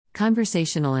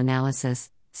Conversational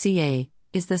analysis, CA,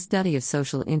 is the study of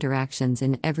social interactions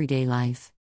in everyday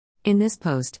life. In this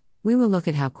post, we will look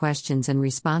at how questions and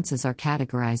responses are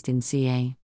categorized in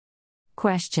CA.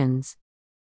 Questions.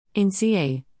 In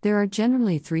CA, there are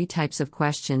generally three types of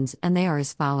questions, and they are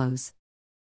as follows: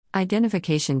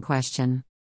 identification question,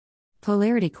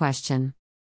 polarity question,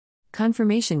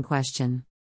 confirmation question.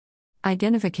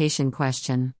 Identification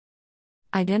question.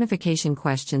 Identification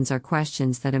questions are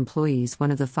questions that employees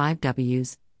one of the 5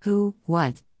 W's, who,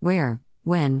 what, where,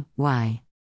 when, why.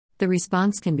 The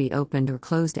response can be opened or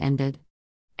closed-ended.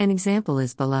 An example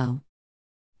is below.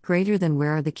 Greater than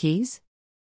where are the keys?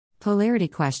 Polarity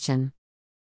question.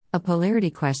 A polarity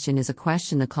question is a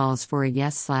question that calls for a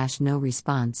yes/no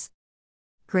response.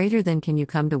 Greater than can you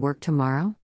come to work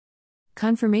tomorrow?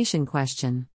 Confirmation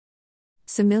question.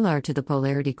 Similar to the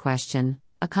polarity question,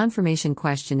 a confirmation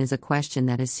question is a question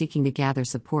that is seeking to gather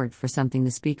support for something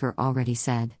the speaker already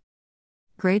said.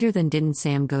 Greater than didn't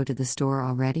Sam go to the store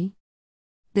already?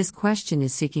 This question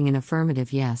is seeking an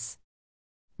affirmative yes.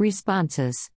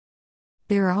 Responses.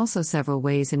 There are also several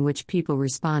ways in which people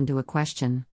respond to a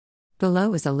question.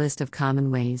 Below is a list of common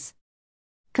ways: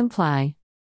 comply,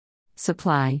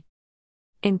 supply,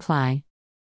 imply,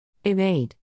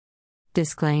 evade,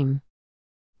 disclaim.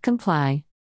 Comply.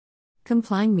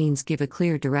 Complying means give a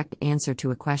clear, direct answer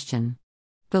to a question.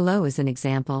 Below is an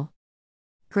example.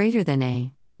 Greater than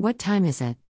A, what time is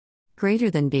it?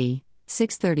 Greater than B,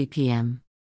 6:30 p.m.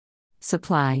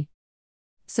 Supply.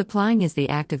 Supplying is the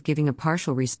act of giving a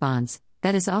partial response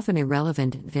that is often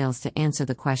irrelevant and fails to answer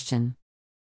the question.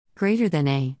 Greater than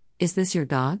A, is this your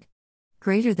dog?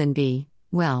 Greater than B,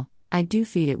 well, I do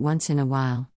feed it once in a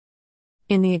while.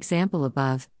 In the example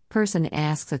above, person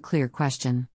asks a clear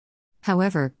question.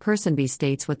 However, person B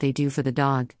states what they do for the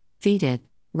dog, feed it,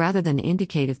 rather than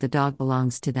indicate if the dog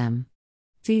belongs to them.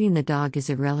 Feeding the dog is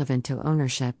irrelevant to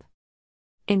ownership.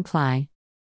 Imply.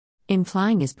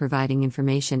 Implying is providing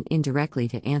information indirectly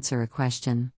to answer a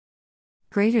question.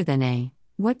 Greater than A,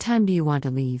 what time do you want to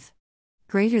leave?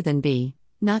 Greater than B,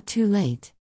 not too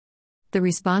late. The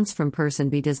response from person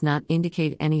B does not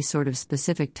indicate any sort of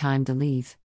specific time to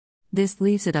leave. This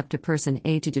leaves it up to person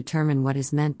A to determine what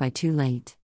is meant by too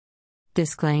late.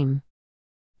 Disclaim.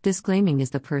 Disclaiming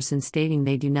is the person stating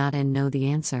they do not and know the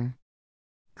answer.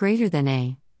 Greater than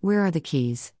A, where are the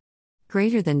keys?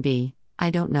 Greater than B, I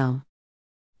don't know.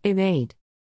 Evade.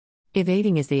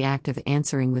 Evading is the act of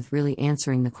answering with really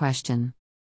answering the question.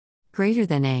 Greater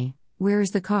than A, where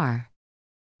is the car?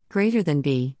 Greater than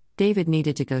B, David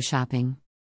needed to go shopping.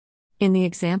 In the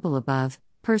example above,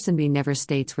 person B never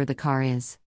states where the car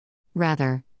is.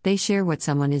 Rather, they share what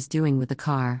someone is doing with the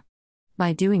car.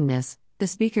 By doing this, the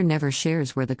speaker never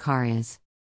shares where the car is.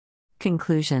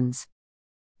 Conclusions.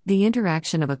 The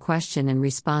interaction of a question and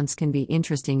response can be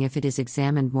interesting if it is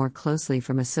examined more closely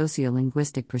from a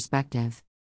sociolinguistic perspective.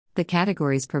 The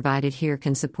categories provided here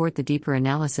can support the deeper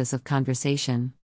analysis of conversation.